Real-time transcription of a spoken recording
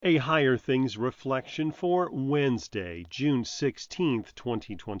A Higher Things Reflection for Wednesday, June 16th,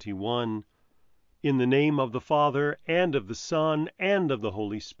 2021. In the name of the Father, and of the Son, and of the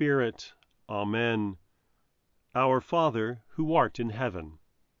Holy Spirit. Amen. Our Father, who art in heaven.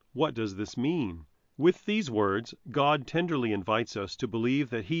 What does this mean? With these words, God tenderly invites us to believe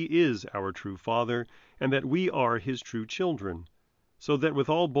that He is our true Father, and that we are His true children, so that with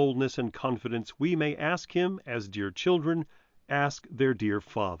all boldness and confidence we may ask Him, as dear children, ask their dear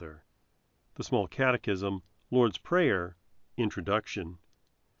Father. The Small Catechism, Lord's Prayer, Introduction.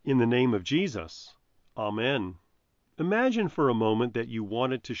 In the name of Jesus. Amen. Imagine for a moment that you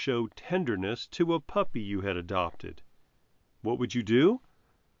wanted to show tenderness to a puppy you had adopted. What would you do?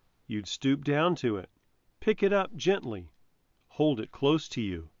 You'd stoop down to it, pick it up gently, hold it close to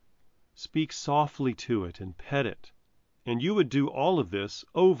you, speak softly to it and pet it. And you would do all of this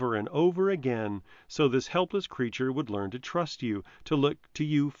over and over again, so this helpless creature would learn to trust you, to look to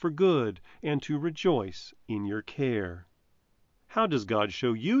you for good, and to rejoice in your care. How does God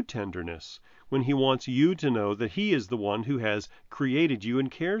show you tenderness when He wants you to know that He is the one who has created you and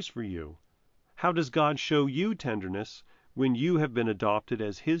cares for you? How does God show you tenderness when you have been adopted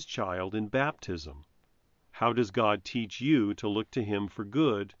as His child in baptism? How does God teach you to look to Him for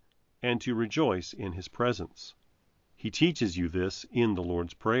good and to rejoice in His presence? He teaches you this in the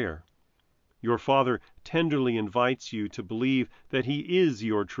Lord's Prayer. Your Father tenderly invites you to believe that He is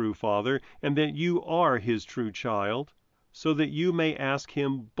your true Father and that you are His true child, so that you may ask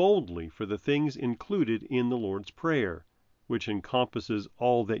Him boldly for the things included in the Lord's Prayer, which encompasses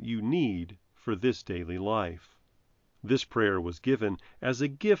all that you need for this daily life. This prayer was given as a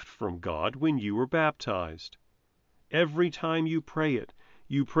gift from God when you were baptized. Every time you pray it,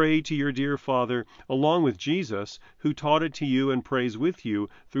 you pray to your dear Father along with Jesus, who taught it to you and prays with you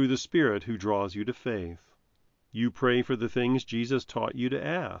through the Spirit who draws you to faith. You pray for the things Jesus taught you to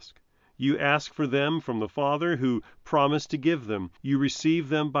ask. You ask for them from the Father who promised to give them. You receive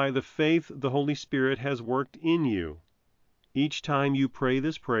them by the faith the Holy Spirit has worked in you. Each time you pray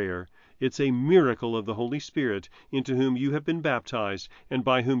this prayer, it's a miracle of the Holy Spirit into whom you have been baptized and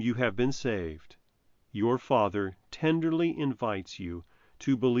by whom you have been saved. Your Father tenderly invites you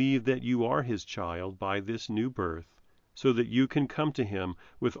to believe that you are His child by this new birth, so that you can come to Him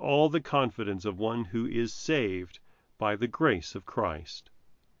with all the confidence of one who is saved by the grace of Christ.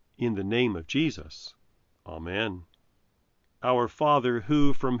 In the name of Jesus. Amen. Our Father,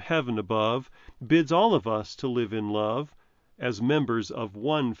 who from heaven above bids all of us to live in love, as members of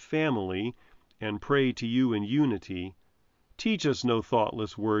one family, and pray to you in unity, teach us no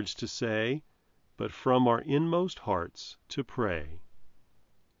thoughtless words to say, but from our inmost hearts to pray.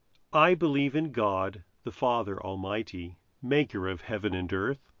 I believe in God, the Father Almighty, maker of heaven and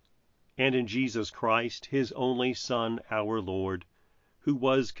earth, and in Jesus Christ, His only Son, our Lord, who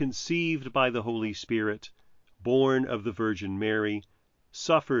was conceived by the Holy Spirit, born of the Virgin Mary,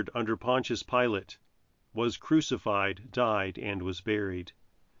 suffered under Pontius Pilate, was crucified, died, and was buried.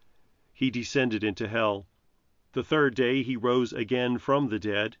 He descended into hell. The third day He rose again from the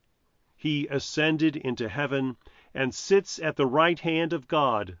dead. He ascended into heaven and sits at the right hand of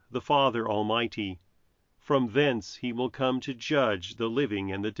God, the Father Almighty. From thence He will come to judge the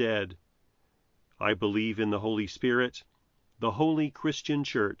living and the dead. I believe in the Holy Spirit, the holy Christian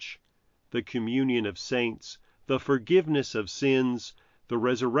Church, the communion of saints, the forgiveness of sins, the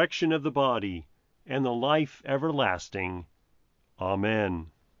resurrection of the body, and the life everlasting. Amen.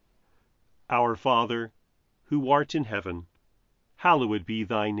 Our Father, who art in heaven, hallowed be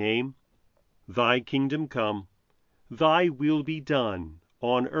Thy name. Thy kingdom come. Thy will be done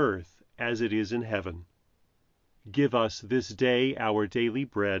on earth as it is in heaven. Give us this day our daily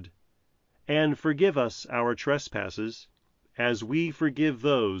bread, and forgive us our trespasses, as we forgive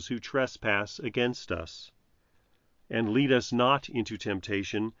those who trespass against us. And lead us not into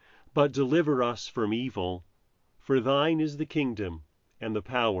temptation, but deliver us from evil. For Thine is the kingdom, and the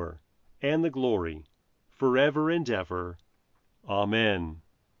power, and the glory, forever and ever. Amen.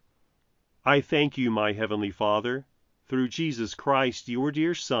 I thank you, my heavenly Father, through Jesus Christ, your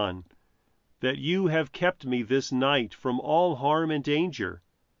dear Son, that you have kept me this night from all harm and danger,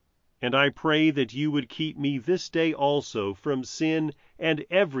 and I pray that you would keep me this day also from sin and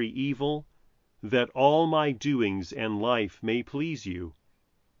every evil, that all my doings and life may please you.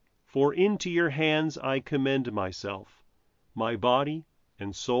 For into your hands I commend myself, my body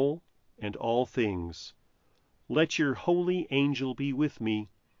and soul and all things. Let your holy angel be with me,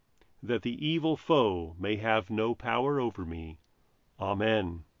 that the evil foe may have no power over me.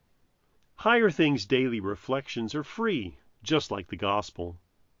 Amen. Higher Things Daily Reflections are free, just like the Gospel,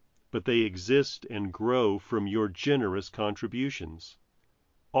 but they exist and grow from your generous contributions.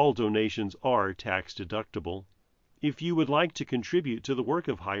 All donations are tax deductible. If you would like to contribute to the work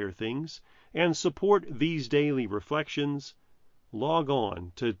of Higher Things and support these daily reflections, log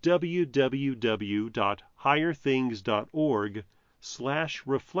on to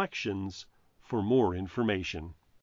www.higherthings.org/reflections for more information.